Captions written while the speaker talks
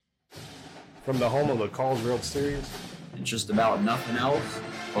From the home of the College World Series. It's just about nothing else.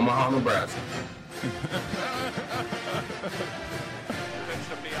 Omaha, Nebraska. Swing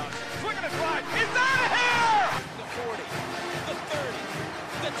and a drive. It's out of here! The 40, the 30,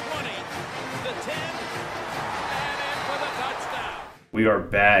 the 20, the 10, and in for the touchdown. We are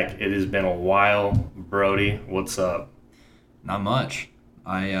back. It has been a while. Brody, what's up? Not much.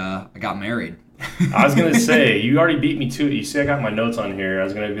 I got married. I was going to say, you already beat me to it. You see, I got my notes on here. I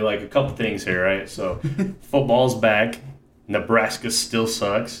was going to be like a couple things here, right? So, football's back. Nebraska still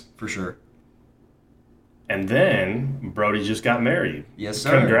sucks. For sure. And then, Brody just got married. Yes,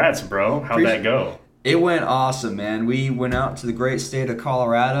 sir. Congrats, bro. How'd that go? It went awesome, man. We went out to the great state of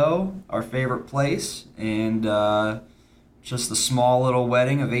Colorado, our favorite place, and just a small little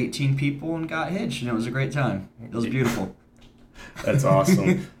wedding of 18 people and got hitched, and it was a great time. It was beautiful. That's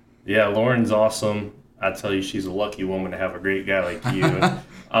awesome. Yeah, Lauren's awesome. I tell you, she's a lucky woman to have a great guy like you.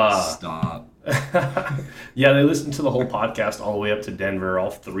 Stop. Yeah, they listened to the whole podcast all the way up to Denver,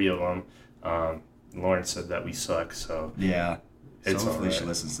 all three of them. Lauren said that we suck, so... Yeah. It's hopefully right. She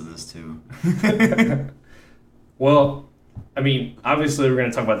listens to this, too. Well, I mean, obviously we're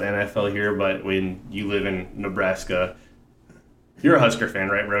going to talk about the NFL here, but when you live in Nebraska... You're a Husker fan,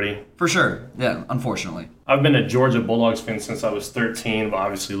 right, Brody? For sure. Yeah, unfortunately. I've been a Georgia Bulldogs fan since I was 13, but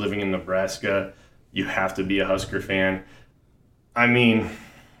obviously living in Nebraska, you have to be a Husker fan. I mean,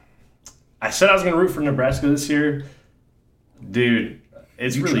 I said I was going to root for Nebraska this year. Dude,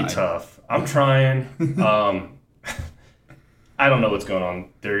 it's really tough. I'm trying. I don't know what's going on.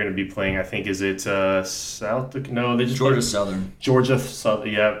 They're going to be playing, I think, is it South? No, they just Georgia Southern. Georgia Southern,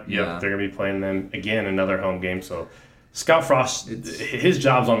 yep. They're going to be playing them again, another home game, so... Scott Frost, his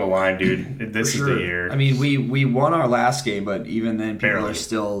job's on the line, dude. This is the year. I mean, we won our last game, but even then, people Barely. are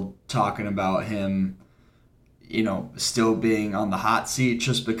still talking about him, still being on the hot seat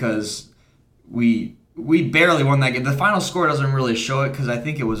just because we barely won that game. The final score doesn't really show it because I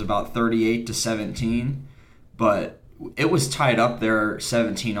think it was about 38-17, but it was tied up there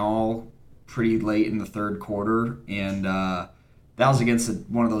 17-all pretty late in the third quarter, and that was against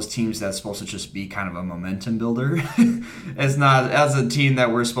one of those teams that's supposed to just be kind of a momentum builder. It's not as a team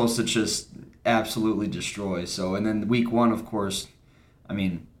that we're supposed to just absolutely destroy. So, and then week one, of course, I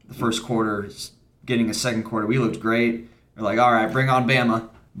mean, the first quarter, getting a second quarter, we looked great. We're like, all right, bring on Bama.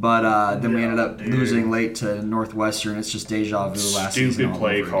 But then we ended up losing late to Northwestern. It's just deja vu last season. Stupid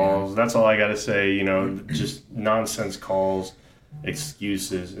play calls. That's all I got to say. Just nonsense calls.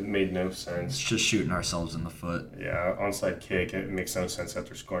 Excuses. It made no sense. It's just shooting ourselves in the foot. Yeah, onside kick. It makes no sense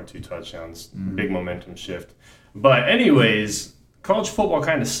after scoring 2 touchdowns. Big momentum shift. But anyways, college football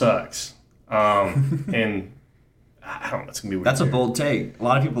kind of sucks. And I don't know. It's going to be weird. That's a bold take. A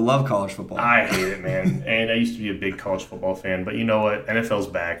lot of people love college football. I hate it, man. And I used to be a big college football fan. But you know what? NFL's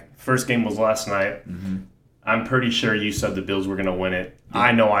back. First game was last night. Mm-hmm. I'm pretty sure you said the Bills were going to win it. Yeah.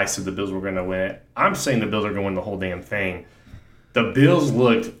 I know I said the Bills were going to win it. I'm saying the Bills are going to win the whole damn thing. The Bills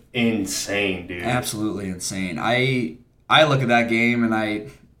looked insane, dude. Absolutely insane. I look at that game and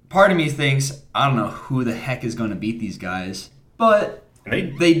part of me thinks, I don't know who the heck is going to beat these guys. But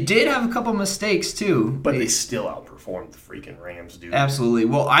they did have a couple mistakes too. But they still outperformed the freaking Rams, dude. Absolutely.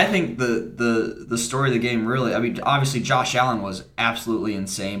 Well, I think the story of the game really, I mean, obviously Josh Allen was absolutely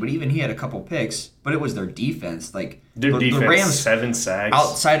insane, but even he had a couple picks. But it was their defense. Like their defense, the Rams, 7 sacks.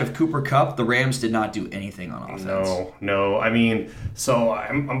 Outside of Cooper Kupp, the Rams did not do anything on offense. No. I mean, so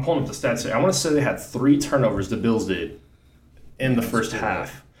I'm pulling up the stats here. I want to say they had 3 turnovers, the Bills did, in the first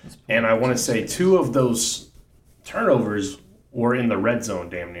half. And I want to say 2 of those turnovers were in the red zone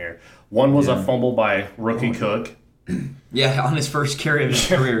damn near. One was a fumble by rookie Cook. Yeah, on his first carry of his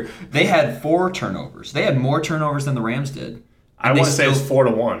career. They had 4 turnovers. They had more turnovers than the Rams did. I want to say it was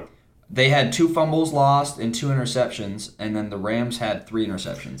 4-1. They had 2 fumbles lost and 2 interceptions, and then the Rams had 3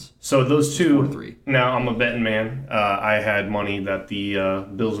 interceptions. So those 2. 4-3. Now, I'm a betting man. I had money that the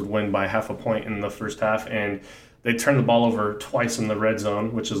Bills would win by half a point in the first half, and they turned the ball over twice in the red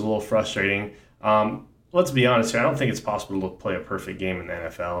zone, which is a little frustrating. Let's be honest here. I don't think it's possible to play a perfect game in the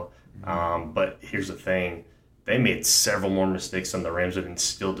NFL. But here's the thing. They made several more mistakes than the Rams did and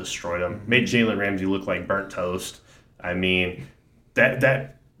still destroyed them. Made Jalen Ramsey look like burnt toast. I mean,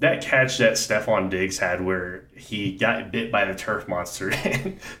 that catch that Stephon Diggs had where he got bit by the turf monster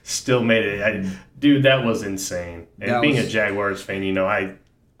and still made it. Dude, that was insane. And being a Jaguars fan,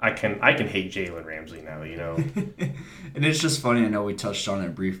 I can hate Jalen Ramsey now, And it's just funny. I know we touched on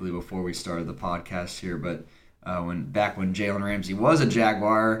it briefly before we started the podcast here, but when Jalen Ramsey was a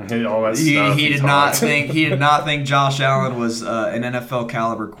Jaguar. All that stuff He did not think Josh Allen was an NFL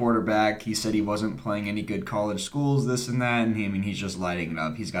caliber quarterback. He said he wasn't playing any good college schools, this and that, and he's just lighting it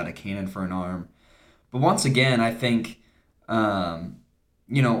up. He's got a cannon for an arm. But once again, I think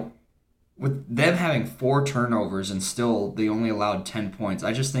with them having 4 turnovers and still they only allowed 10 points,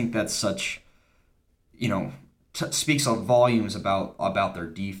 I just think that's such, speaks of volumes about their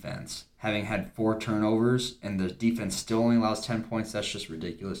defense. Having had 4 turnovers and the defense still only allows 10 points, that's just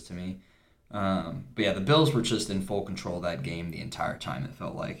ridiculous to me. But yeah, the Bills were just in full control of that game the entire time, it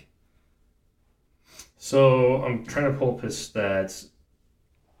felt like. So I'm trying to pull up his stats.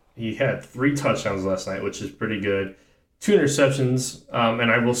 He had 3 touchdowns last night, which is pretty good. 2 interceptions,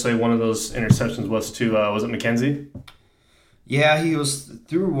 and I will say one of those interceptions was to, was it McKenzie? Yeah, he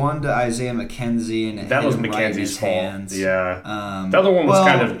threw one to Isaiah McKenzie, and that was McKenzie's fault. Yeah, the other one was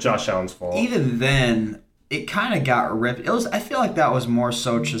kind of Josh Allen's fault. Even then, it kind of got ripped. I feel like that was more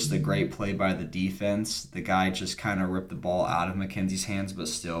so just a great play by the defense. The guy just kind of ripped the ball out of McKenzie's hands, but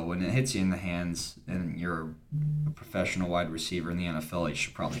still, when it hits you in the hands and you're a professional wide receiver in the NFL, you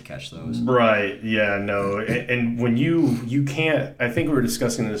should probably catch those. Right, yeah, no. And when you can't, I think we were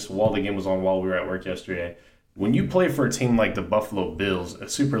discussing this while the game was on while we were at work yesterday. When you play for a team like the Buffalo Bills, a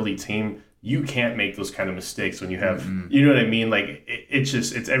super elite team, you can't make those kind of mistakes when you have, you know what I mean? Like,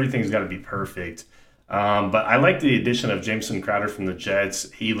 it's everything's got to be perfect. But I like the addition of Jameson Crowder from the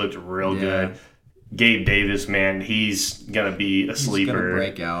Jets. He looked real good. Gabe Davis, man, he's going to be a sleeper. He's going to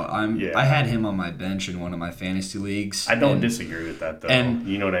break out. I had him on my bench in one of my fantasy leagues. I don't disagree with that, though. And,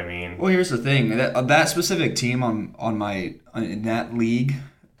 you know what I mean? Well, here's the thing. That specific team in that league,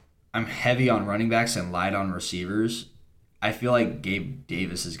 I'm heavy on running backs and light on receivers. I feel like Gabe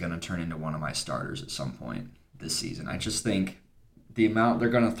Davis is going to turn into one of my starters at some point this season. I just think the amount they're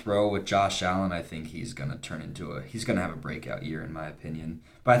going to throw with Josh Allen, I think he's going to he's going to have a breakout year in my opinion.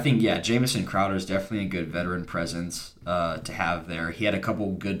 But I think, Jamison Crowder is definitely a good veteran presence to have there. He had a couple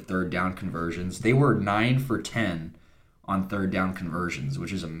good third down conversions. They were 9 for 10 on third down conversions,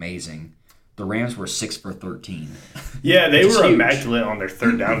 which is amazing. The Rams were 6 for 13. Yeah, they were immaculate on their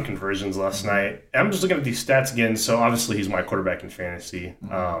third down conversions last night. I'm just looking at these stats again. So obviously he's my quarterback in fantasy.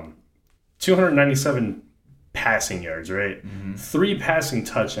 297 passing yards, right? 3 passing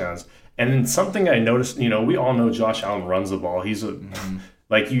touchdowns. And then something I noticed, we all know Josh Allen runs the ball. He's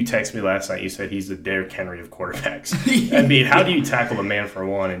like you texted me last night, you said he's the Derrick Henry of quarterbacks. I mean, how do you tackle the man for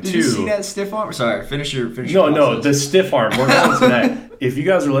one? And Did 2, you see that stiff arm? Sorry, finish your No, the stiff arm. We're going to that. If you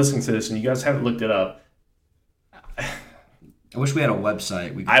guys are listening to this and you guys haven't looked it up, I wish we had a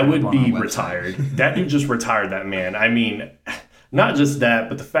website. I would be retired. That dude just retired that man. I mean, not just that,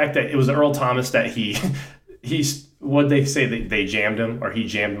 but the fact that it was Earl Thomas that he's what they say they jammed him, or he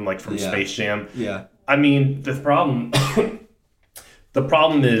jammed him like from Space Jam. Yeah. I mean, the problem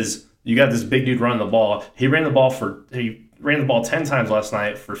is you got this big dude running the ball. He ran the ball 10 times last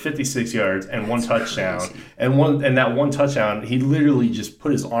night for 56 yards and 1 touchdown. Crazy. And that 1 touchdown, he literally just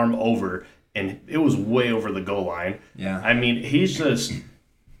put his arm over, and it was way over the goal line. Yeah. I mean, he's just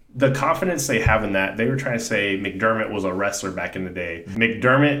the confidence they have in that. They were trying to say McDermott was a wrestler back in the day.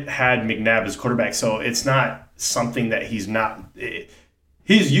 McDermott had McNabb as quarterback, so it's not something that he's not.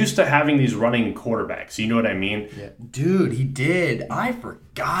 He's used to having these running quarterbacks. You know what I mean? Yeah. Dude, he did. I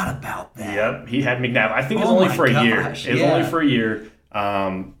forgot about that. Yep, he had McNabb. I think it was only for a year. It was only for a year.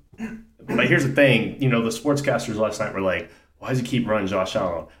 But here's the thing. The sportscasters last night were like, why does he keep running Josh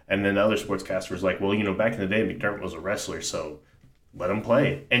Allen? And then the other sportscaster was like, well, back in the day, McDermott was a wrestler, so let him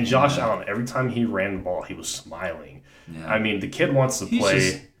play. And Josh Allen, every time he ran the ball, he was smiling. Yeah. I mean, the kid wants to play.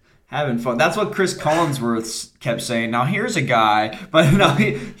 Just having fun. That's what Chris Collinsworth kept saying. Now, here's a guy, but no,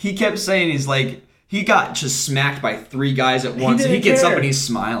 he kept saying he's like, he got just smacked by 3 guys at once. He gets up and he's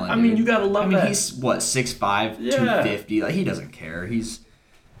smiling. I mean, you got to love that. He's, 6'5", 250. Like, he doesn't care.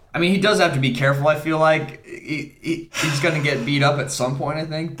 He does have to be careful, I feel like. He's going to get beat up at some point, I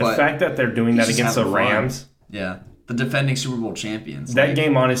think. The fact that they're doing that against the Rams. Yeah. The defending Super Bowl champions. That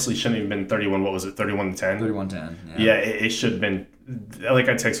game honestly shouldn't have been 31. What was it? 31-10? 31-10. Yeah, it should have been. Like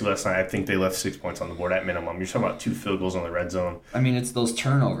I texted you last night, I think they left 6 points on the board at minimum. You're talking about 2 field goals on the red zone. I mean, it's those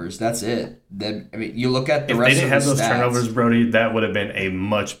turnovers. That's it. You look at the rest of the stats. If they didn't have those turnovers, Brody, that would have been a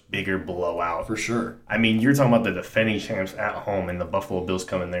much bigger blowout. For sure. I mean, you're talking about the defending champs at home, and the Buffalo Bills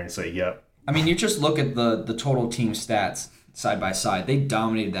come in there and say, yep. I mean, you just look at the total team stats side by side. They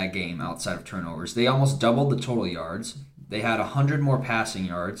dominated that game outside of turnovers. They almost doubled the total yards. They had 100 more passing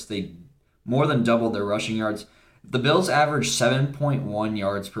yards. They more than doubled their rushing yards. The Bills averaged 7.1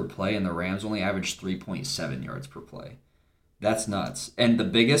 yards per play, and the Rams only averaged 3.7 yards per play. That's nuts. And the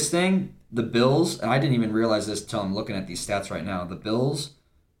biggest thing, the Bills, and I didn't even realize this until I'm looking at these stats right now. The Bills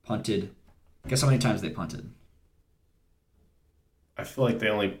punted. Guess how many times they punted? I feel like they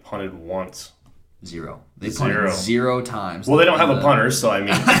only punted once. 0. They punted 0 times. Well, they don't have a punter, so I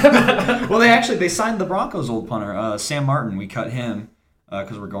mean. Well, they signed the Broncos' old punter, Sam Martin. We cut him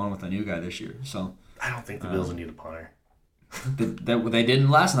because we're going with a new guy this year. So I don't think the Bills need a punter. They didn't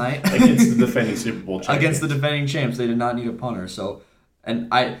last night against the defending Super Bowl champions. Against the defending champs, they did not need a punter. So, and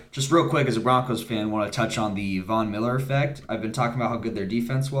I just real quick as a Broncos fan want to touch on the Von Miller effect. I've been talking about how good their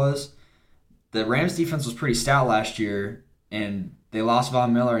defense was. The Rams' defense was pretty stout last year, and they lost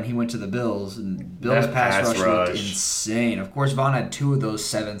Von Miller, and he went to the Bills, and Bills' pass rush looked insane. Of course, Von had 2 of those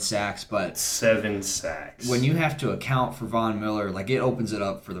 7 sacks, but 7 sacks. When you have to account for Von Miller, like it opens it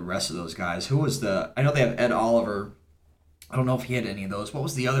up for the rest of those guys. Who was I know they have Ed Oliver. I don't know if he had any of those. What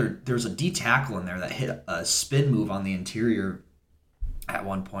was the other? There was a D tackle in there that hit a spin move on the interior at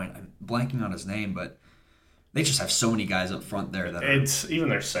one point. I'm blanking on his name, but they just have so many guys up front there that it's even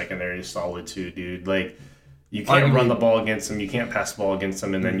their secondary is solid too, dude. Like you can't run the ball against them, you can't pass the ball against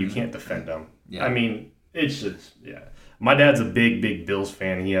them, and then you can't defend them. Yeah. I mean, it's just My dad's a big Bills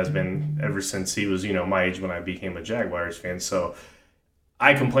fan. He has been ever since he was my age when I became a Jaguars fan. So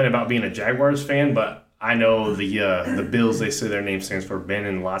I complain about being a Jaguars fan, but I know the Bills, they say their name stands for been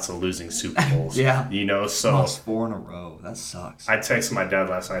in lots of losing Super Bowls. Yeah. So lost 4 in a row. That sucks. I texted my dad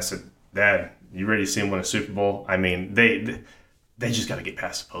last night. I said, Dad, you ready to see him win a Super Bowl? I mean, they just got to get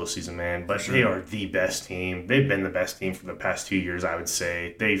past the postseason, man. But They are the best team. They've been the best team for the past 2 years, I would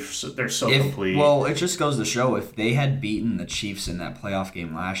say. They're so complete. Well, it just goes to show if they had beaten the Chiefs in that playoff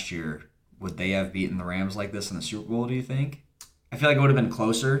game last year, would they have beaten the Rams like this in the Super Bowl, do you think? I feel like it would have been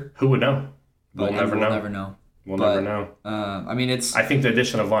closer. Who would know? We'll never know. We'll never know. I mean, I think the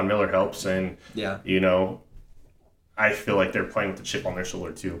addition of Von Miller helps, and I feel like they're playing with the chip on their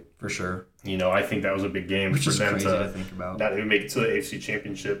shoulder too. For sure. I think that was a big game for them to think about. That they make it to the AFC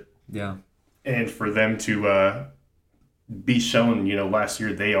Championship. Yeah. And for them to be shown, last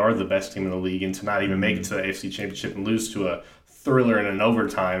year they are the best team in the league, and to not even make it to the AFC Championship and lose to a thriller in an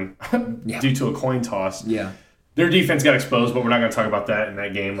overtime due to a coin toss. Yeah. Their defense got exposed, but we're not going to talk about that in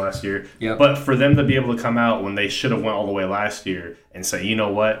that game last year. Yep. But for them to be able to come out when they should have went all the way last year and say, you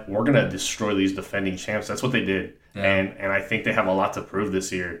know what, we're going to destroy these defending champs. That's what they did. Yeah. And I think they have a lot to prove this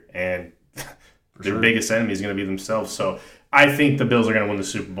year. And their biggest enemy is going to be themselves. So I think the Bills are going to win the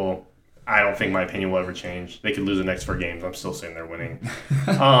Super Bowl. I don't think my opinion will ever change. They could lose the next 4 games. I'm still saying they're winning.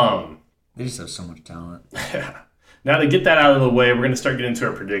 They just have so much talent. Yeah. Now, to get that out of the way, we're going to start getting into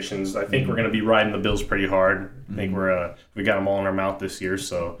our predictions. I think we're going to be riding the Bills pretty hard. I think we got them all in our mouth this year.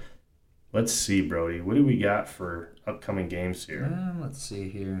 So let's see, Brody. What do we got for upcoming games here? Let's see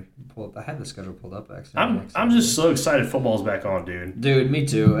here. I had the schedule pulled up, actually. I'm just so excited football's back on, dude. Dude, me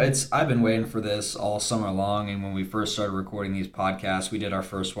too. I've been waiting for this all summer long, and when we first started recording these podcasts, we did our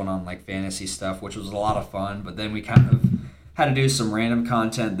first one on fantasy stuff, which was a lot of fun, but then we kind of had to do some random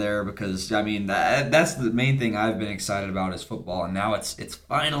content there because, I mean, that's the main thing I've been excited about is football, and now it's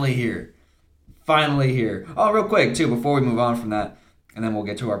finally here. Finally here. Oh, real quick, too, before we move on from that, and then we'll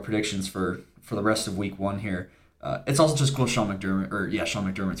get to our predictions for the rest of week 1 here. It's also just cool Sean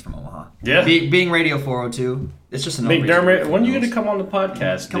McDermott's from Omaha. Yeah. Being Radio 402, it's just another McDermott, when are you going to come on the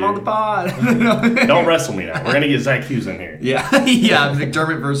podcast, Come on the pod. Don't wrestle me now. We're going to get Zach Hughes in here. Yeah,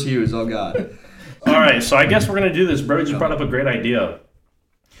 McDermott versus Hughes. Oh, God. All right, so I guess we're going to do this. Bro just brought up a great idea.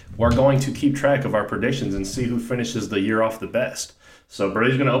 We're going to keep track of our predictions and see who finishes the year off the best. So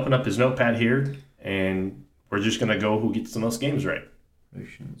Brody's going to open up his notepad here, and we're just going to go who gets the most games right.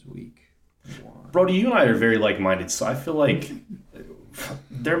 Predictions week 1. Brody, you and I are very like-minded, so I feel like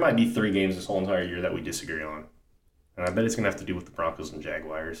there might be 3 games this whole entire year that we disagree on. And I bet it's going to have to do with the Broncos and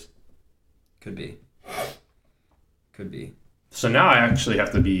Jaguars. Could be. So now I actually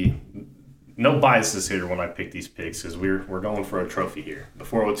have to be... No biases here when I pick these picks because we're going for a trophy here. The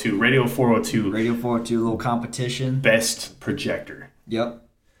 402, Radio 402. Radio 402, little competition. Best projector. Yep.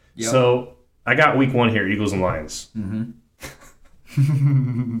 So I got week 1 here, Eagles and Lions. Mm-hmm.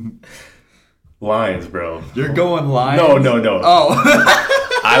 Lions, bro. You're going Lions? No. Oh.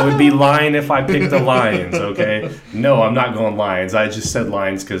 I would be lying if I picked the Lions, okay? No, I'm not going Lions. I just said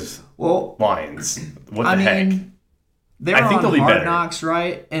Lions because Lions. What the heck? I think they'll be better. Knocks,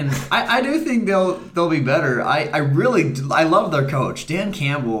 right? And I do think they'll be better. I love their coach, Dan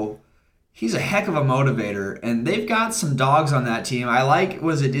Campbell. He's a heck of a motivator, and they've got some dogs on that team. I like.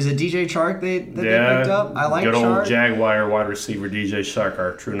 Is it DJ Chark they picked up? I like good Chark. Old Jaguar wide receiver DJ Chark,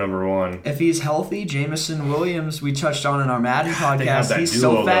 our true number 1. If he's healthy, Jameson Williams, we touched on in our Madden podcast. He's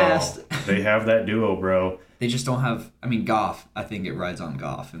duo, so fast. They have that duo, bro. They just don't have. I mean, Goff. I think it rides on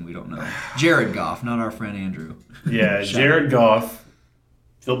Goff, and we don't know. Jared Goff, not our friend Andrew. Yeah, Jared Goff.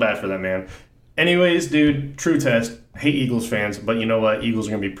 Feel bad for that man. Anyways, dude, true test. Hate Eagles fans, but you know what? Eagles are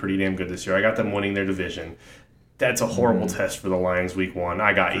gonna be pretty damn good this year. I got them winning their division. That's a horrible test for the Lions week 1.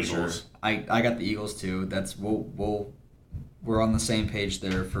 I got Eagles. Sure. I got the Eagles too. That's we're on the same page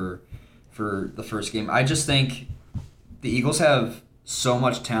there for the first game. I just think the Eagles have so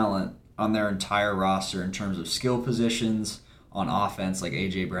much talent on their entire roster in terms of skill positions on offense, like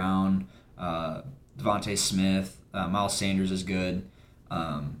A.J. Brown, Devontae Smith, Miles Sanders is good,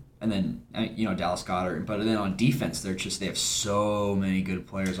 and then Dallas Goedert. But then on defense, they have so many good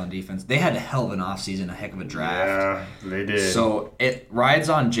players on defense. They had a hell of an offseason, a heck of a draft. Yeah, they did. So it rides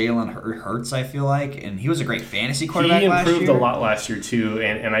on Jalen Hurts, I feel like, and he was a great fantasy quarterback last year. He improved a lot last year too,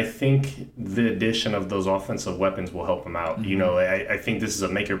 and I think the addition of those offensive weapons will help him out. Mm-hmm. I think this is a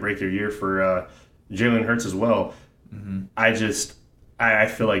make or break year for Jalen Hurts as well. Mm-hmm. I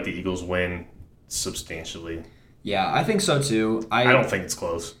feel like the Eagles win substantially. Yeah, I think so too. I don't think it's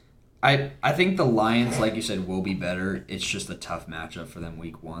close. I think the Lions, like you said, will be better. It's just a tough matchup for them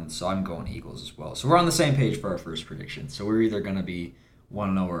week 1, so I'm going Eagles as well. So we're on the same page for our first prediction. So we're either going to be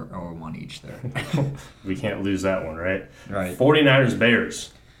 1-0 or 1 each there. We can't lose that one, right? Right. 49ers,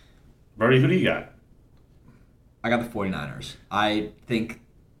 Bears. Brody, who do you got? I got the 49ers. I think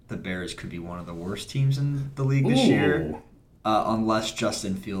the Bears could be one of the worst teams in the league this year, unless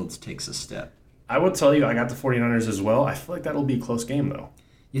Justin Fields takes a step. I will tell you, I got the 49ers as well. I feel like that'll be a close game, though.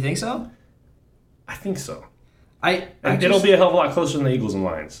 You think so? I think so. It'll be a hell of a lot closer than the Eagles and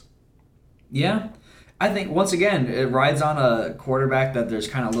Lions. Yeah. I think, once again, it rides on a quarterback that there's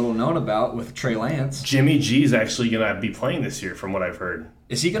kind of little known about with Trey Lance. Jimmy G's actually going to be playing this year, from what I've heard.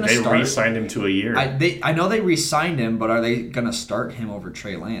 Is he going to start? They re-signed him to a year. I know they re-signed him, but are they going to start him over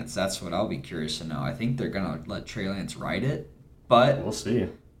Trey Lance? That's what I'll be curious to know. I think they're going to let Trey Lance ride it, but we'll see.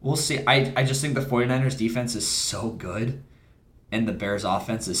 We'll see. I just think the 49ers defense is so good and the Bears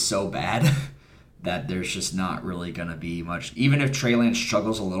offense is so bad that there's just not really going to be much. Even if Trey Lance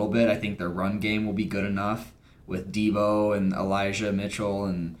struggles a little bit, I think their run game will be good enough with Debo and Elijah Mitchell.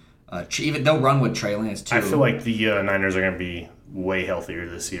 And even they'll run with Trey Lance, too. I feel like the Niners are going to be way healthier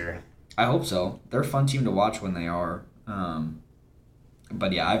this year. I hope so. They're a fun team to watch when they are.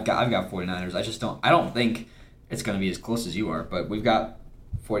 But yeah, I've got 49ers. I don't think it's going to be as close as you are, but we've got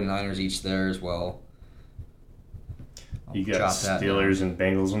 49ers each there as well. You got Steelers and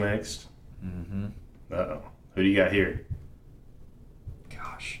Bengals next. Mm-hmm. Uh-oh. Who do you got here?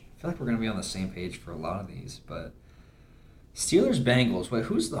 Gosh, I feel like we're going to be on the same page for a lot of these, but Steelers, Bengals. Wait,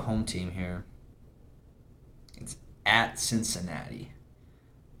 who's the home team here? It's at Cincinnati.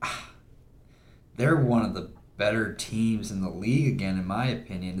 They're one of the better teams in the league again, in my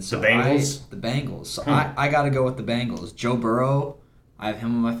opinion. So the Bengals? The Bengals. So I got to go with the Bengals. Joe Burrow, I have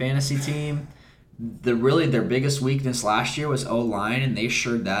him on my fantasy team. Their biggest weakness last year was O-line, and they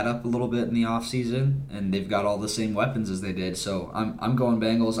shored that up a little bit in the offseason, and they've got all the same weapons as they did. So I'm going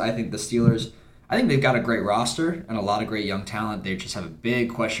Bengals. I think the Steelers, I think they've got a great roster and a lot of great young talent. They just have a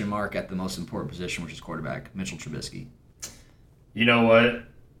big question mark at the most important position, which is quarterback, Mitchell Trubisky. You know what?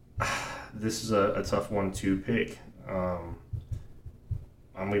 This is a tough one to pick. I'm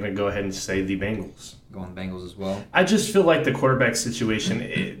going to go ahead and say the Bengals. Going Bengals as well. I just feel like the quarterback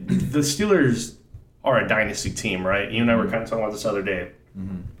situation, the Steelers are a dynasty team, right? You and I were kind of talking about this other day.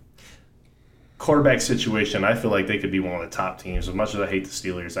 Mm-hmm. Quarterback situation, I feel like they could be one of the top teams. As much as I hate the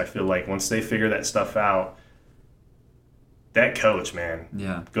Steelers, I feel like once they figure that stuff out, that coach, man,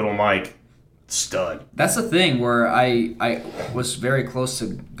 yeah, good old Mike, stud. That's the thing where I was very close to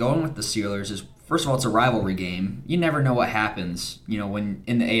going with the Steelers is, first of all, it's a rivalry game. You never know what happens. When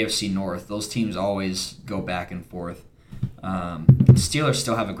in the AFC North, those teams always go back and forth. The Steelers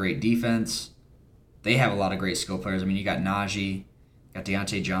still have a great defense. They have a lot of great skill players. I mean, you got Najee, got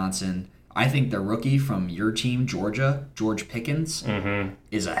Deontay Johnson. I think the rookie from your team, Georgia, George Pickens,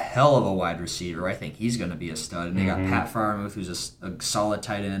 is a hell of a wide receiver. I think he's going to be a stud. And they got Pat Freiermuth, who's a solid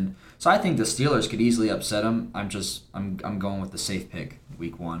tight end. So I think the Steelers could easily upset them. I'm going with the safe pick,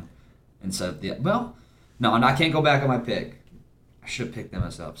 week 1. Instead of I can't go back on my pick. I should have picked them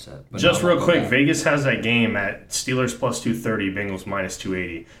as the upset. But just real quick, Vegas has that game at Steelers plus 230, Bengals minus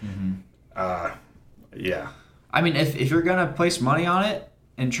 280. Yeah. I mean, if you're going to place money on it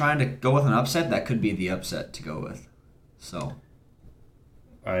and trying to go with an upset, that could be the upset to go with. So.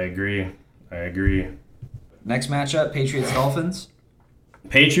 I agree. Next matchup, Patriots-Dolphins.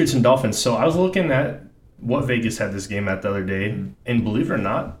 Patriots and Dolphins. So I was looking at what Vegas had this game at the other day, and believe it or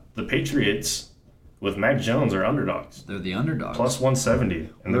not, the Patriots with Mac Jones are underdogs. They're the underdogs. Plus 170.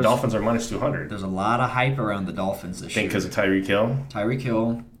 And the Dolphins are minus 200. There's a lot of hype around the Dolphins this year. Think because of Tyreek Hill? Tyreek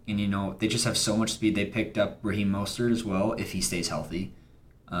Hill, and they just have so much speed. They picked up Raheem Mostert as well, if he stays healthy.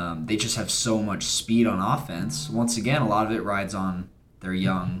 They just have so much speed on offense. Once again, a lot of it rides on their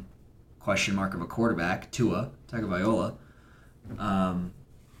young question mark of a quarterback, Tua Tagovailoa.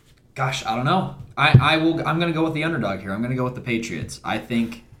 Gosh, I don't know. I'm going to go with the underdog here. I'm going to go with the Patriots. I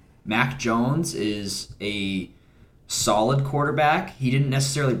think Mac Jones is a solid quarterback. He didn't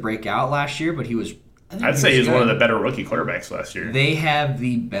necessarily break out last year, but he was. I'd say he's one of the better rookie quarterbacks last year. They have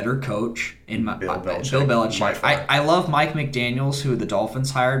the better coach in Bill Belichick. I love Mike McDaniels, who the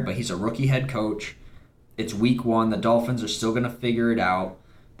Dolphins hired, but he's a rookie head coach. It's week 1. The Dolphins are still going to figure it out.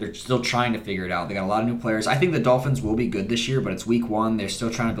 They're still trying to figure it out. They got a lot of new players. I think the Dolphins will be good this year, but it's week 1. They're still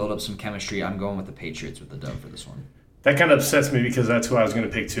trying to build up some chemistry. I'm going with the Patriots with the dub for this one. That kind of upsets me because that's who I was going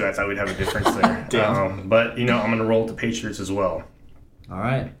to pick too. I thought we'd have a difference there. But, I'm going to roll with the Patriots as well. All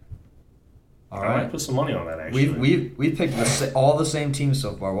right. I might put some money on that, actually. We've picked all the same teams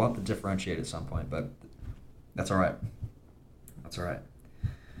so far. We'll have to differentiate at some point, but that's all right. That's all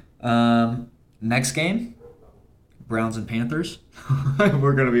right. Next game, Browns and Panthers.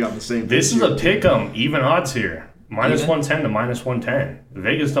 We're going to be on the same. This is a pick 'em, even odds here. Minus 110 to minus 110.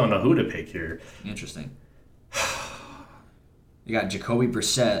 Vegas don't know who to pick here. Interesting. You got Jacoby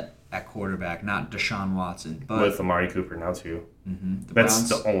Brissett at quarterback, not Deshaun Watson. But with Amari Cooper now, too. Mm-hmm. That's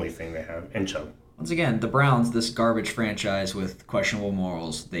the only thing they have. And Chubb. Once again, the Browns, this garbage franchise with questionable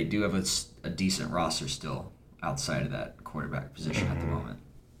morals, they do have a decent roster still outside of that quarterback position at the moment.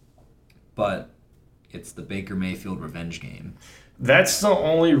 But it's the Baker Mayfield revenge game. That's the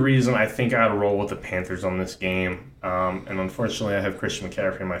only reason I think I'd roll with the Panthers on this game. And unfortunately, I have Christian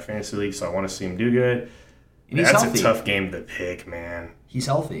McCaffrey in my fantasy league, so I want to see him do good. That's healthy. A tough game to pick, man. He's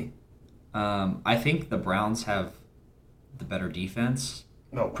healthy. I think the Browns have the better defense.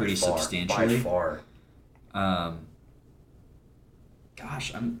 Pretty substantially. By far.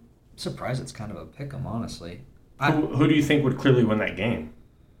 Gosh, I'm surprised it's kind of a pick 'em, honestly. Who do you think would clearly win that game?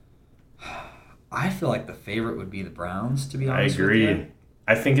 I feel like the favorite would be the Browns, to be honest. I agree. With you.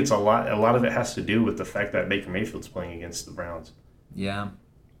 I think it's a lot of it has to do with the fact that Baker Mayfield's playing against the Browns. Yeah.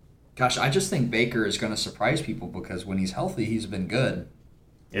 Gosh, I just think Baker is going to surprise people because when he's healthy, he's been good.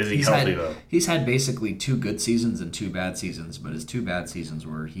 Is he healthy, though? He's had basically 2 good seasons and 2 bad seasons, but his 2 bad seasons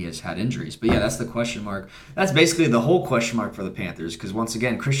where he has had injuries. But yeah, that's the question mark. That's basically the whole question mark for the Panthers because, once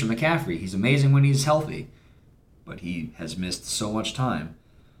again, Christian McCaffrey, he's amazing when he's healthy, but he has missed so much time.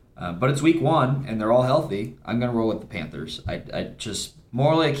 But it's week 1, and they're all healthy. I'm going to roll with the Panthers. I just,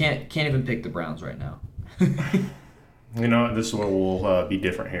 morally, I can't even pick the Browns right now. This is where we'll be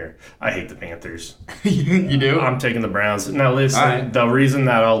different here. I hate the Panthers. You do? I'm taking the Browns. Now, listen, The reason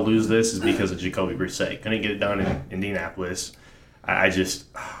that I'll lose this is because of Jacoby Brissett. Couldn't get it done in Indianapolis. I just...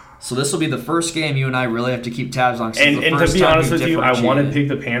 So this will be the first game you and I really have to keep tabs on. And to be honest with you, I want to pick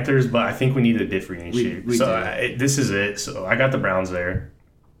the Panthers, but I think we need to differentiate. This is it. So I got the Browns there.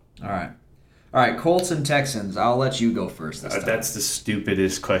 All right, Colts and Texans. I'll let you go first this time. That's the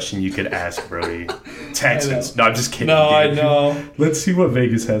stupidest question you could ask, Brody. Texans. No, I'm just kidding. No, dude. I know. Let's see what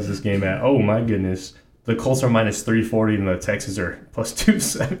Vegas has this game at. Oh, my goodness. The Colts are minus 340 and the Texans are plus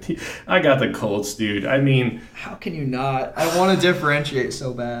 270. I got the Colts, dude. I mean... How can you not? I want to differentiate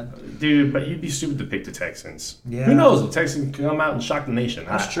so bad. Dude, but you'd be stupid to pick the Texans. Yeah. Who knows? The Texans can come out and shock the nation.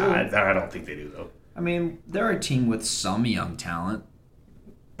 That's true. I don't think they do, though. I mean, they're a team with some young talent.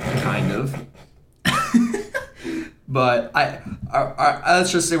 Kind of. But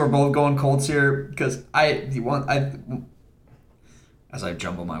let's just say we're both going Colts here because as I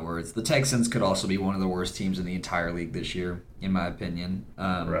jumble my words, the Texans could also be one of the worst teams in the entire league this year, in my opinion.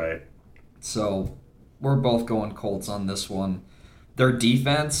 Right. So we're both going Colts on this one. Their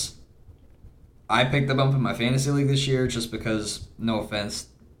defense, I picked them up in my fantasy league this year just because, no offense,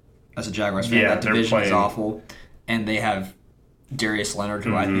 as a Jaguars fan, that division is awful, and they have Darius Leonard,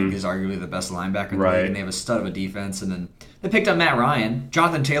 who I think is arguably the best linebacker in the league, and they have a stud of a defense. And then they picked up Matt Ryan.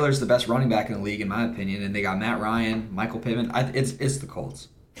 Jonathan Taylor's the best running back in the league, in my opinion. And they got Matt Ryan, Michael Pittman. It's the Colts.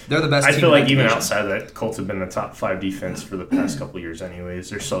 They're the best team. I feel like even outside of that, the Colts have been the top 5 defense for the past couple of years anyways.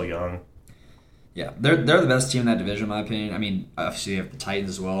 They're so young. Yeah, they're the best team in that division, in my opinion. I mean, obviously, you have the Titans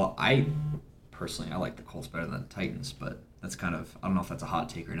as well. I like the Colts better than the Titans, but that's kind of, I don't know if that's a hot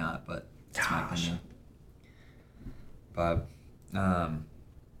take or not, but that's my opinion. But the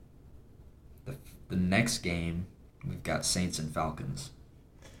next game, we've got Saints and Falcons.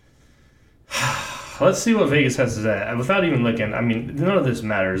 Let's see what Vegas has to say. Without even looking, I mean, none of this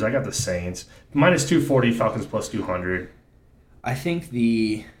matters. I got the Saints. Minus 240, Falcons plus 200. I think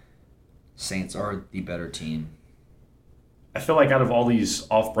the Saints are the better team. I feel like out of all these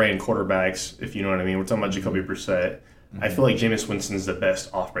off-brand quarterbacks, if you know what I mean, we're talking about Jacoby Brissett. I feel like Jameis Winston's the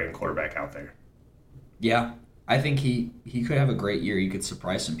best off-brand quarterback out there. Yeah, I think he could have a great year. He could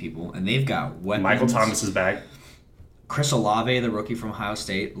surprise some people, and they've got weapons. Michael Thomas is back. Chris Olave, the rookie from Ohio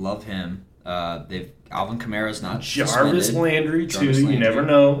State, love him. They've Alvin Kamara's not Jarvis suspended. Landry too. Jarvis You Landry. never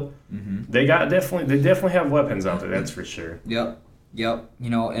know. Mm-hmm. They definitely have weapons out there. That's for sure. Yep.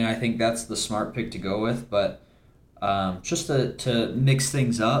 And I think that's the smart pick to go with. But just to mix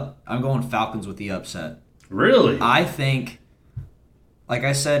things up, I'm going Falcons with the upset. Really? I think, like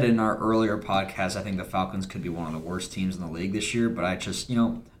I said in our earlier podcast, I think the Falcons could be one of the worst teams in the league this year. But I just,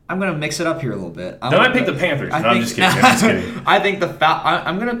 I'm going to mix it up here a little bit. I pick the Panthers. I'm just kidding. I think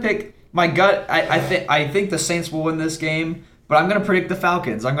I'm going to pick my gut. I think the Saints will win this game, but I'm going to predict the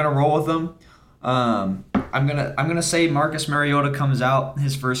Falcons. I'm going to roll with them. I'm gonna say Marcus Mariota comes out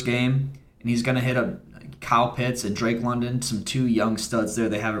his first game, and he's going to hit a Kyle Pitts and Drake London, some two young studs there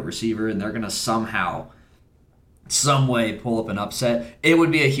they have at receiver, and they're going to some way pull up an upset. It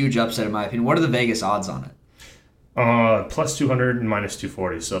would be a huge upset in my opinion. What are the Vegas odds on it? Plus 200 and minus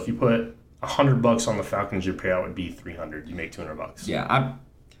 240. So if you put $100 on the Falcons, your payout would be 300. You make $200. Yeah,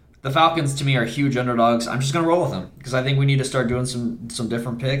 the Falcons to me are huge underdogs. I'm just gonna roll with them because I think we need to start doing some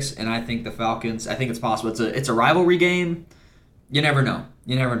different picks, and I think the Falcons. I think it's possible. It's a rivalry game. You never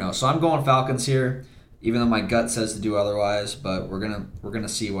know. So I'm going Falcons here, even though my gut says to do otherwise. But we're gonna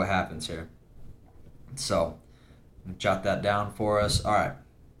see what happens here. So jot that down for us. All right.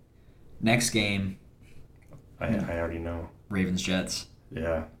 Next game. I already know. Ravens Jets.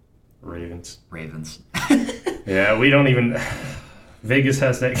 Yeah. Ravens. Yeah, we don't even. Vegas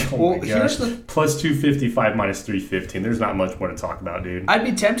has that. Oh my here's gosh. Plus 255, minus 315. There's not much more to talk about, dude. I'd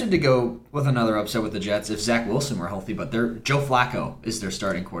be tempted to go with another upset with the Jets if Zach Wilson were healthy, but Joe Flacco is their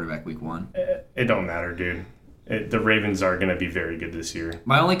starting quarterback week 1. It don't matter, dude. The Ravens are going to be very good this year.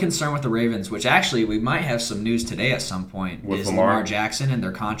 My only concern with the Ravens, which actually we might have some news today at some point, with is Lamar Jackson and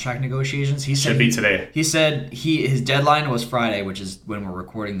their contract negotiations. He said should be today. He said his deadline was Friday, which is when we're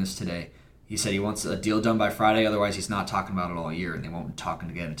recording this today. He said he wants a deal done by Friday, otherwise he's not talking about it all year, and they won't be talking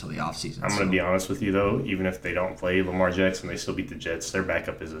again until the offseason. I'm going to be honest with you, though. Even if they don't play Lamar Jackson, they still beat the Jets. Their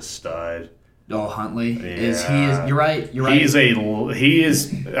backup is a stud. Oh, Huntley Yeah. You're right. He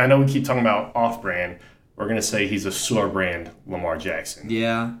is. I know we keep talking about off-brand. We're going to say he's a store-brand Lamar Jackson.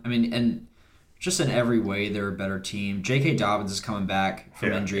 Yeah, I mean, and just in every way, they're a better team. J.K. Dobbins is coming back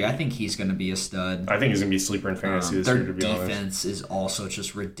from injury. I think he's going to be a stud. I think he's going to be a sleeper in fantasy this year, to be honest. Their defense is also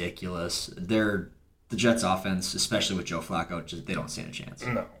just ridiculous. The Jets' offense, especially with Joe Flacco, they don't stand a chance.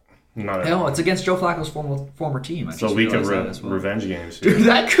 No, not at all. No, it's against Joe Flacco's former team. It's a week of revenge games. Dude,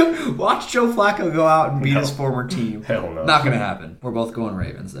 watch Joe Flacco go out and beat his former team. Hell no. Not going to happen. We're both going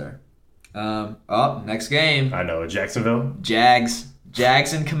Ravens there. Next game. I know, Jacksonville. Jags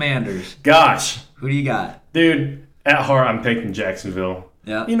and Commanders. Gosh. Who do you got? Dude, at heart, I'm picking Jacksonville.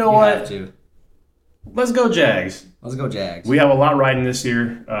 Yeah. You know what? Have to. Let's go Jags. Let's go Jags. We have a lot riding this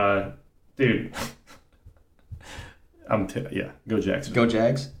year. Dude. Go Jacksonville. Go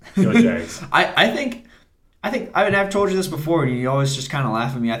Jags? Go Jags. I think I've told you this before, and you always just kind of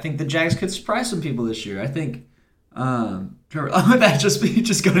laugh at me. I think the Jags could surprise some people this year. I think that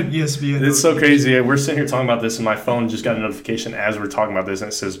just go to ESPN. It's so crazy. We're sitting here talking about this, and my phone just got a notification as we're talking about this, and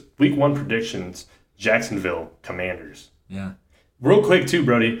it says Week 1 predictions: Jacksonville Commanders. Yeah. Real quick, too,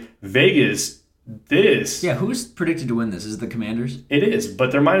 Brody. Vegas. Yeah, who's predicted to win this? Is it the Commanders? It is,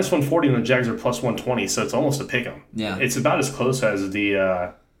 but they're minus 140 and the Jags are plus 120, so it's almost a pick 'em. Yeah. It's about as close as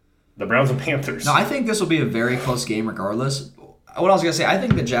the Browns and Panthers. No, I think this will be a very close game regardless. What I was going to say, I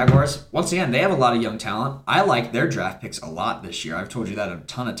think the Jaguars, once again, they have a lot of young talent. I like their draft picks a lot this year. I've told you that a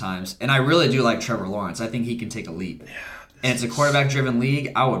ton of times. And I really do like Trevor Lawrence. I think he can take a leap. Yeah, and it's a quarterback-driven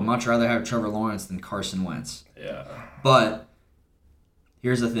league. I would much rather have Trevor Lawrence than Carson Wentz. Yeah. But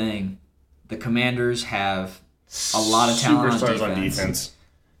here's the thing. The Commanders have a lot of talent Superstars on defense.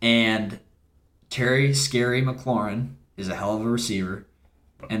 And Terry Scary McLaurin is a hell of a receiver.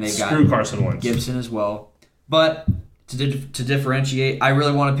 And they've got Carson Wentz. Gibson as well. But to differentiate, I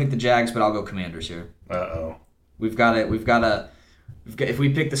really want to pick the Jags, but I'll go Commanders here. Uh-oh. We've got if we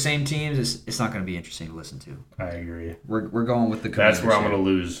pick the same teams, it's not going to be interesting to listen to. I agree. We're going with the Commanders. That's where I'm going to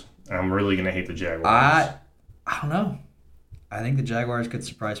lose. I'm really going to hate the Jaguars. I don't know. I think the Jaguars could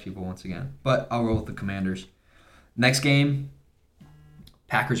surprise people once again, but I'll roll with the Commanders. Next game,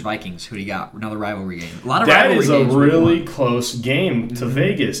 Packers-Vikings. Who do you got? Another rivalry game. A lot of that rivalry is games a really close game to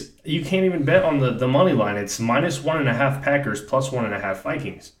Vegas. You can't even bet on the money line. It's minus 1.5 Packers, plus 1.5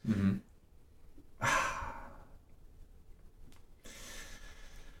 Vikings. Mm-hmm.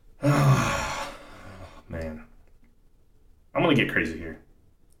 Man. I'm going to get crazy here.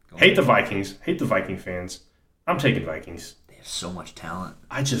 Hate the Vikings. Hate the Viking fans. I'm taking Vikings. They have so much talent.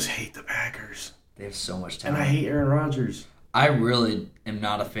 I just hate the Packers. They have so much And talent. I hate Aaron Rodgers. I really am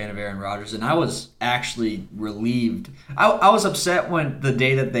not a fan of Aaron Rodgers, and I was actually relieved. I was upset when the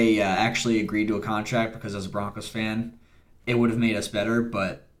day that they actually agreed to a contract, because as a Broncos fan, it would have made us better,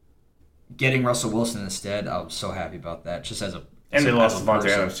 but getting Russell Wilson instead, I was so happy about that. Just as a And they lost as a Devontae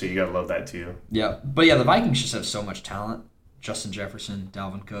person. Adams, too. You got to love that, too. Yeah, but yeah, the Vikings just have so much talent. Justin Jefferson,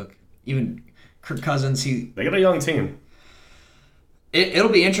 Dalvin Cook, even Kirk Cousins. They got a young team. It'll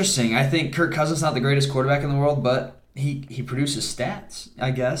be interesting. I think Kirk Cousins is not the greatest quarterback in the world, but he produces stats,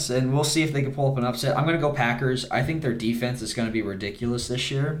 I guess, and we'll see if they can pull up an upset. I'm going to go Packers. I think their defense is going to be ridiculous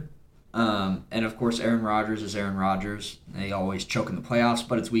this year. And of course, Aaron Rodgers is Aaron Rodgers. They always choke in the playoffs,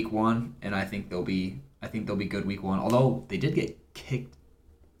 but it's week 1, and I think they'll be good week 1. Although they did get kicked.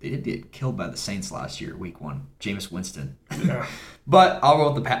 They did get killed by the Saints last year, week 1. Jameis Winston. Yeah. But I'll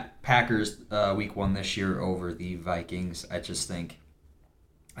go with the Packers week 1 this year over the Vikings. I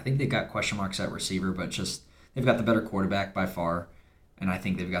think they've got question marks at receiver, but just they've got the better quarterback by far, and I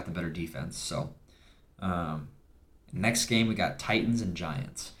think they've got the better defense. So next game, we got Titans and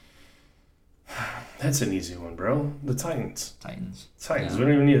Giants. That's an easy one, bro. The Titans. Titans. Yeah. We Yeah.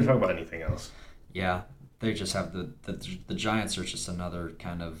 don't even need to talk about anything else. Yeah, they just have the Giants are just another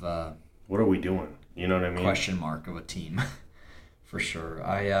kind of What are we doing? You know what I mean? question mark of a team, for sure.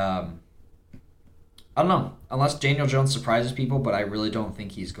 I don't know. Unless Daniel Jones surprises people, but I really don't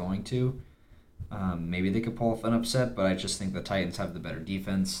think he's going to. Maybe they could pull off an upset, but I just think the Titans have the better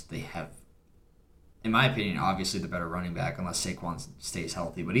defense. They have, in my opinion, obviously the better running back, unless Saquon stays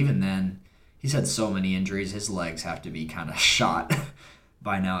healthy. But even then, he's had so many injuries. His legs have to be kind of shot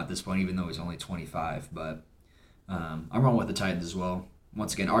by now at this point, even though he's only 25. But I'm wrong with the Titans as well.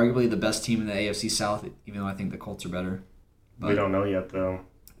 Once again, arguably the best team in the AFC South, even though I think the Colts are better. But, We don't know yet, though.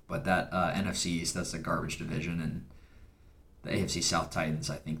 But that NFC East, that's a garbage division, and the AFC South Titans,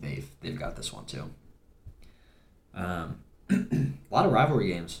 I think they've got this one too. A lot of rivalry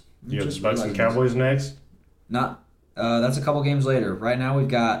games. You got the Just Bucks and realizing Cowboys next? Not. That's a couple games later. Right now we've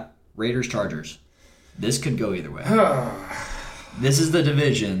got Raiders Chargers. This could go either way. This is the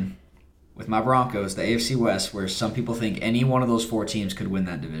division with my Broncos, the AFC West, where some people think any one of those 4 teams could win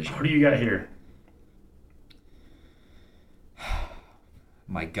that division. What do you got here?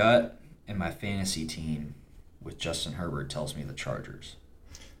 My gut and my fantasy team with Justin Herbert tells me the Chargers.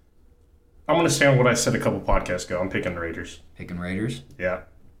 I'm going to stand on what I said a couple podcasts ago. I'm picking the Raiders. Picking Raiders? Yeah.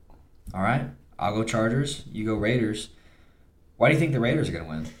 All right. I'll go Chargers. You go Raiders. Why do you think the Raiders are going to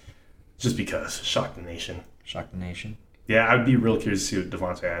win? Just because. Shock the nation. Shock the nation. Yeah, I'd be real curious to see what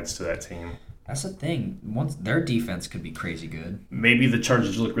Devontae adds to that team. That's the thing. Once their defense could be crazy good. Maybe the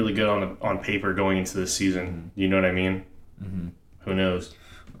Chargers look really good on paper going into this season. You know what I mean? Mm-hmm. Who knows?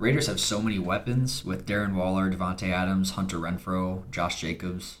 Raiders have so many weapons with Darren Waller, Devontae Adams, Hunter Renfrow, Josh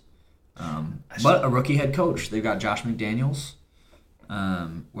Jacobs. But a rookie head coach. They've got Josh McDaniels.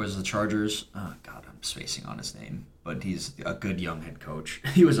 Whereas the Chargers, oh God, I'm spacing on his name. But he's a good young head coach.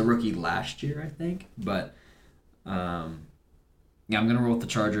 He was a rookie last year, I think. But yeah, I'm going to roll with the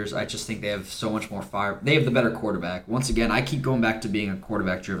Chargers. I just think they have so much more fire. They have the better quarterback. Once again, I keep going back to being a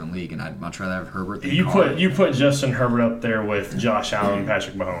quarterback-driven league, and I'd much rather have Herbert than Carr. You put Justin Herbert up there with Josh Allen and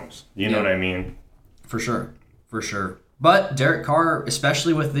Patrick Mahomes. You know what I mean? For sure. For sure. But Derek Carr,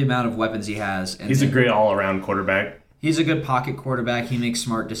 especially with the amount of weapons he has. And He's a great all-around quarterback. He's a good pocket quarterback. He makes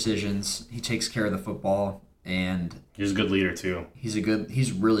smart decisions. He takes care of the football, and He's a good leader, too.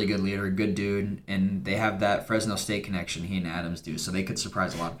 he's really good leader, a good dude, and they have that Fresno State connection he and Adams do, so they could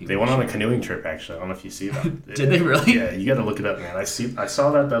surprise a lot of people. They went on a canoeing trip, actually. I don't know if you see that. Did they really? Yeah, you got to look it up, man. I saw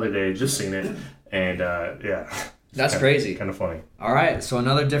that the other day, just seen it, and yeah. That's crazy. Kind of funny. All right, so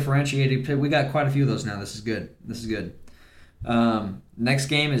another differentiated pick. We got quite a few of those now. This is good. Next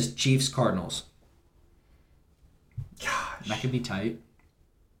game is Chiefs-Cardinals. Gosh. That could be tight.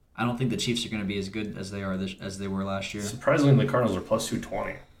 I don't think the Chiefs are going to be as good as they were last year. Surprisingly, the Cardinals are plus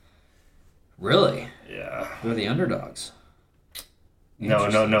 220. Really? Yeah. They're the underdogs.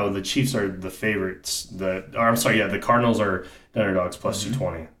 No. The Chiefs are the favorites. The Cardinals are the underdogs plus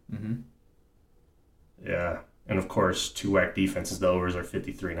 220. Mm-hmm. Yeah. And of course, two whack defenses, the overs are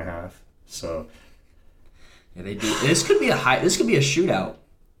 53.5. So Yeah, they do. This could be a shootout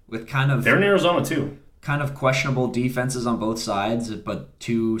with they're in Arizona too. Kind of questionable defenses on both sides, but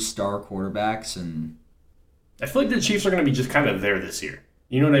 2 star quarterbacks, and I feel like the Chiefs are going to be just kind of there this year.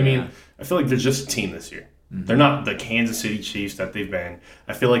 You know what I mean? Yeah. I feel like they're just a team this year. Mm-hmm. They're not the Kansas City Chiefs that they've been.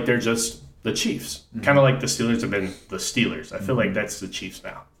 I feel like they're just the Chiefs. Mm-hmm. Kind of like the Steelers have been the Steelers. I feel like that's the Chiefs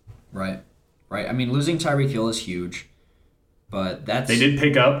now. Right. I mean, losing Tyreek Hill is huge, but They did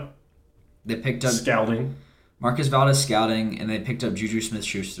pick up they picked up scouting. Marcus Valdez scouting, and they picked up Juju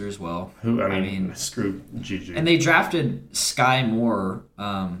Smith-Schuster as well. I mean, screw Juju. And they drafted Sky Moore,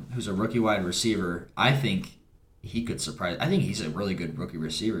 who's a rookie wide receiver. I think he could surprise. I think he's a really good rookie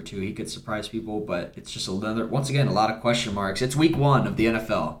receiver too. He could surprise people, but it's just once again, a lot of question marks. It's week 1 of the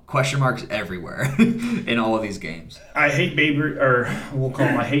NFL. Question marks everywhere in all of these games. I hate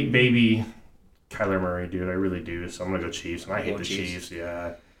I hate baby Kyler Murray, dude. I really do. So I'm gonna go Chiefs, and I hate the Chiefs.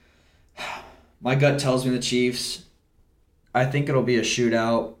 Yeah. My gut tells me the Chiefs. I think it'll be a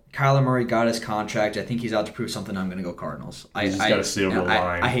shootout. Kyler Murray got his contract. I think he's out to prove something. I'm going to go Cardinals. I just got to see over the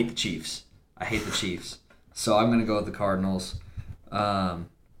line. I hate the Chiefs. So I'm going to go with the Cardinals. I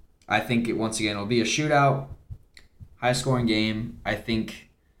think once again it'll be a shootout, high-scoring game. I think,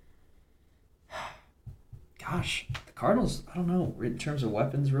 gosh, the Cardinals, I don't know in terms of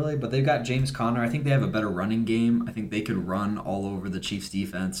weapons really, but they've got James Conner. I think they have a better running game. I think they could run all over the Chiefs'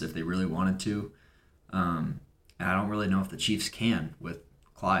 defense if they really wanted to. And I don't really know if the Chiefs can with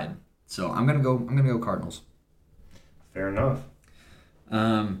Clyde. So I'm gonna go Cardinals. Fair enough.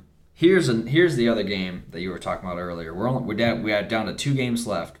 Here's the other game that you were talking about earlier. We had down to 2 games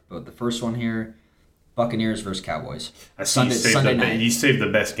left, but the first one here, Buccaneers versus Cowboys. Sunday night. You saved the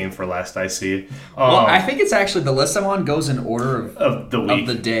best game for last. I see. Well, I think it's actually the list I'm on goes in order of the week, of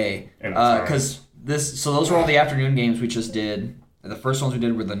the day, because those were all the afternoon games we just did. The first ones we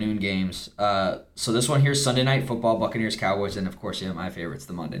did were the noon games. So this one here is Sunday Night Football, Buccaneers, Cowboys, and of course, my favorite's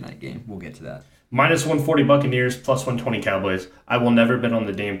the Monday night game. We'll get to that. Minus 140 Buccaneers, plus 120 Cowboys. I will never bet on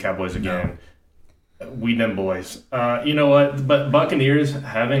the damn Cowboys again. No. We them boys. You know what? But Buccaneers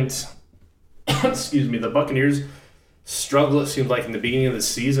haven't... excuse me. The Buccaneers struggle, it seems like, in the beginning of the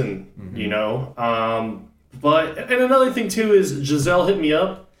season, you know. And another thing, too, is Giselle hit me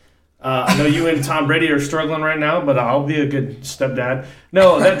up. I know you and Tom Brady are struggling right now, but I'll be a good stepdad.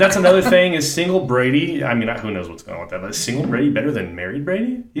 No, that's another thing is single Brady. I mean, who knows what's going on with that, but is single Brady better than married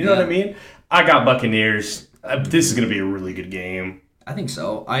Brady? You know what I mean? I got Buccaneers. This is going to be a really good game. I think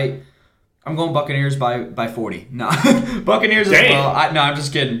so. I'm going Buccaneers by 40. No, Buccaneers as well. No, I'm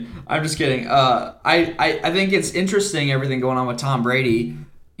just kidding. I think it's interesting everything going on with Tom Brady.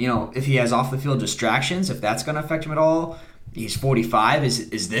 You know, if he has off the field distractions, if that's going to affect him at all. He's 45.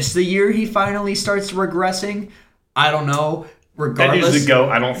 Is this the year he finally starts regressing? I don't know. Regardless, 10 years ago,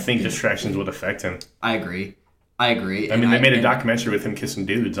 I don't think distractions would affect him. I agree. I mean, they made a documentary with him kissing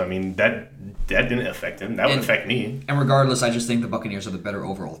dudes. I mean, that didn't affect him. That would affect me. And regardless, I just think the Buccaneers are the better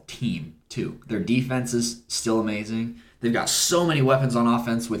overall team, too. Their defense is still amazing. They've got so many weapons on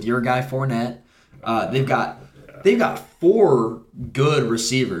offense with your guy, Fournette. They've got 4 good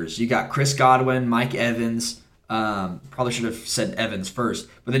receivers. You got Chris Godwin, Mike Evans. Probably should have said Evans first.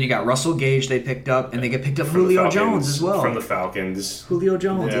 But then you got Russell Gage they picked up, and they get picked up Julio Jones as well. From the Falcons. Julio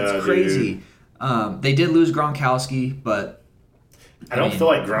Jones. Yeah, it's crazy. They did lose Gronkowski, but... I don't feel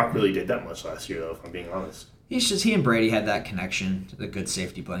like Gronk really did that much last year, though, if I'm being honest. He and Brady had that connection, a good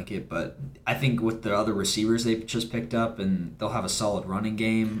safety blanket. But I think with the other receivers they just picked up, and they'll have a solid running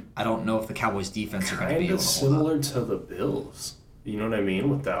game, I don't know if the Cowboys' defense are going to be able to hold up. Kind of similar to the Bills. You know what I mean?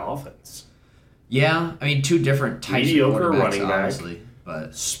 With that offense. Yeah, I mean, 2 different types of quarterbacks, running back, obviously,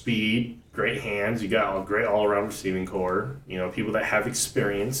 but speed, great hands. You got a great all-around receiving core. You know, people that have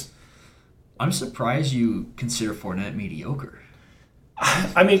experience. I'm surprised you consider Fournette mediocre.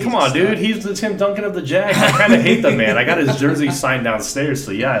 I mean, come on, dude. He's the Tim Duncan of the Jags. I kind of hate the man. I got his jersey signed downstairs,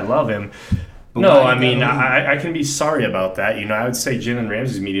 so yeah, I love him. But no, I mean, I can be sorry about that. You know, I would say Jalen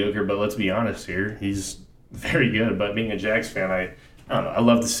Ramsey's mediocre, but let's be honest here. He's very good. But being a Jags fan, I don't know. I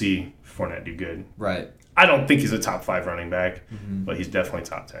love to see Fournette do good. Right. I don't think he's a top 5 running back, but he's definitely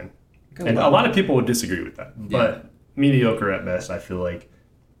top 10. And a lot of people would disagree with that. Yeah. But mediocre at best, I feel like.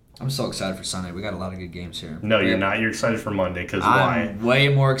 I'm so excited for Sunday. We got a lot of good games here. No, you're not. You're excited for Monday because why? I'm way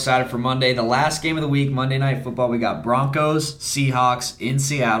more excited for Monday. The last game of the week, Monday Night Football, we got Broncos, Seahawks in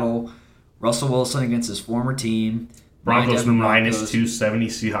Seattle. Russell Wilson against his former team. Broncos minus 270,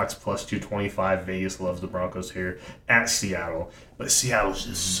 Seahawks plus 225. Vegas loves the Broncos here at Seattle. But Seattle's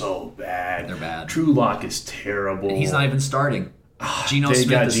just so bad. They're bad. Drew Lock is terrible. And he's not even starting. They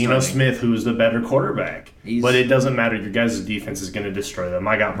got Geno Smith, who's the better quarterback. But it doesn't matter. Your guys' defense is going to destroy them.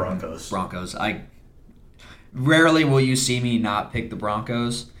 I got Broncos. Broncos. Rarely will you see me not pick the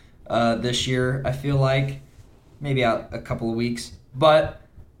Broncos this year, I feel like. Maybe out a couple of weeks. But...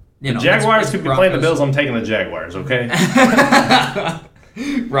 You know, Jaguars could be playing the Bills. I'm taking the Jaguars, okay?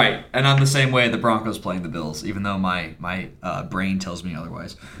 Right. And I'm the same way the Broncos playing the Bills, even though my brain tells me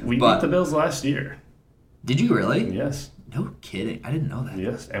otherwise. We beat the Bills last year. Did you really? Yes. No kidding. I didn't know that.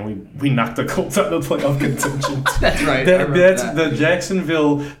 Yes, and we knocked the Colts out of playoff contention. That's right. That's the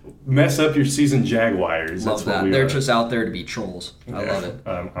Jacksonville mess up your season Jaguars. Love That's that. what we They're are. just out there to be trolls. I love it.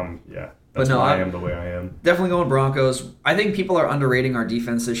 Yeah. But That's no, why I am the way I am. Definitely going Broncos. I think people are underrating our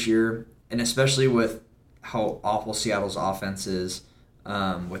defense this year, and especially with how awful Seattle's offense is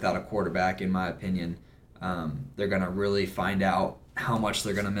without a quarterback, in my opinion. They're going to really find out how much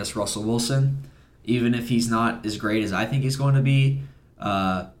they're going to miss Russell Wilson. Even if he's not as great as I think he's going to be,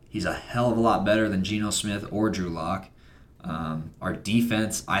 he's a hell of a lot better than Geno Smith or Drew Lock. Our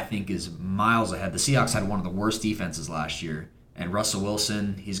defense, I think, is miles ahead. The Seahawks had one of the worst defenses last year, and Russell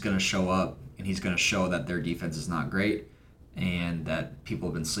Wilson, he's going to show up, and he's going to show that their defense is not great and that people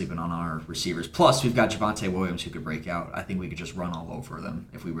have been sleeping on our receivers. Plus, we've got Javonte Williams who could break out. I think we could just run all over them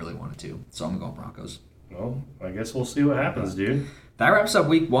if we really wanted to. So I'm going Broncos. Well, I guess we'll see what happens, dude. That wraps up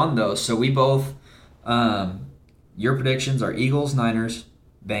week 1, though. So we both, your predictions are Eagles, Niners,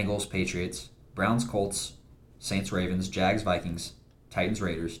 Bengals, Patriots, Browns, Colts, Saints, Ravens, Jags, Vikings, Titans,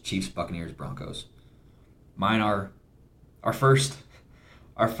 Raiders, Chiefs, Buccaneers, Broncos. Mine are our first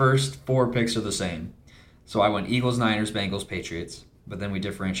 4 picks are the same. So I went Eagles, Niners, Bengals, Patriots. But then we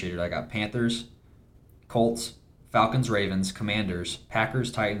differentiated. I got Panthers, Colts, Falcons, Ravens, Commanders,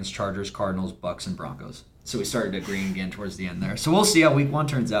 Packers, Titans, Chargers, Cardinals, Bucks, and Broncos. So we started agreeing again towards the end there. So we'll see how week 1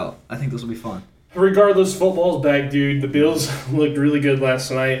 turns out. I think this will be fun. Regardless, football's back, dude. The Bills looked really good last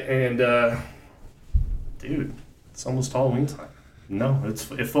night, and dude, it's almost Halloween time. No,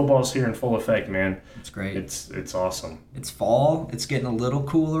 if football's here in full effect, man. It's great. It's awesome. It's fall. It's getting a little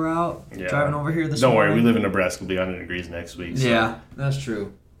cooler out. Yeah. Driving over here this Don't morning. worry, we live in Nebraska. It'll be 100 degrees next week. So. Yeah, that's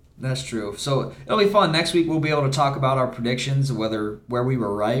true. That's true. So it'll be fun. Next week we'll be able to talk about our predictions, where we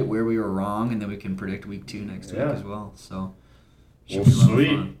were right, where we were wrong, and then we can predict week 2 next week as well. So well,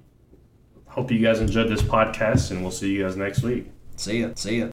 sweet. Hope you guys enjoyed this podcast, and we'll see you guys next week. See ya.